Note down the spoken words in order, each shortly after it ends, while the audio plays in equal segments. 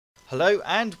Hello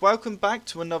and welcome back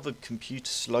to another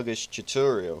ComputerSluggish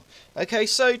tutorial. Okay,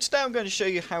 so today I'm going to show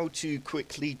you how to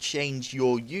quickly change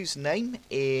your username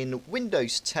in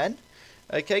Windows 10.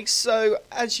 Okay, so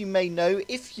as you may know,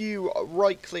 if you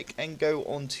right click and go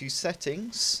onto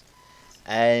settings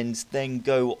and then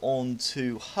go on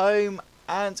to home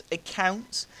and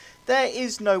account, there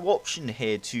is no option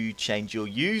here to change your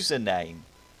username.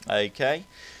 Okay,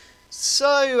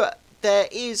 so there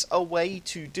is a way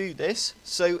to do this.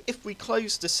 So if we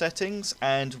close the settings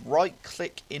and right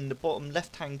click in the bottom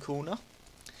left hand corner,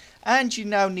 and you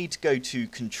now need to go to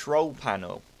control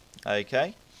panel.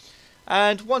 Okay,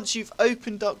 and once you've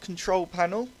opened up control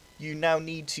panel, you now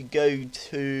need to go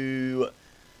to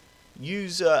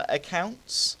user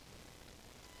accounts,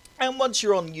 and once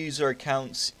you're on user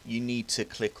accounts you need to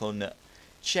click on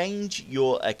change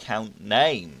your account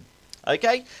name.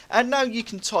 Okay, and now you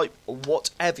can type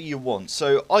whatever you want.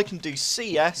 So I can do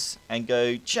CS and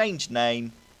go change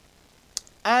name,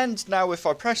 and now if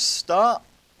I press start,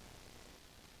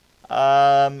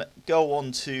 go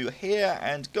on to here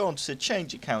and go on to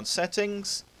change account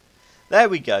settings. There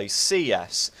we go,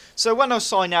 CS. So when I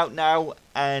sign out now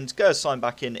and go sign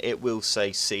back in, it will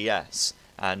say CS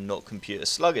and not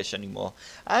ComputerSluggish anymore.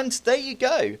 And there you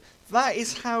go. That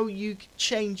is how you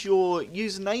change your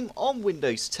username on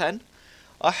Windows 10.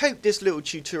 I hope this little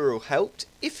tutorial helped.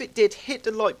 If it did, hit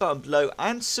the like button below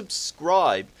and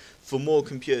subscribe for more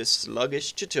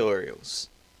ComputerSluggish tutorials.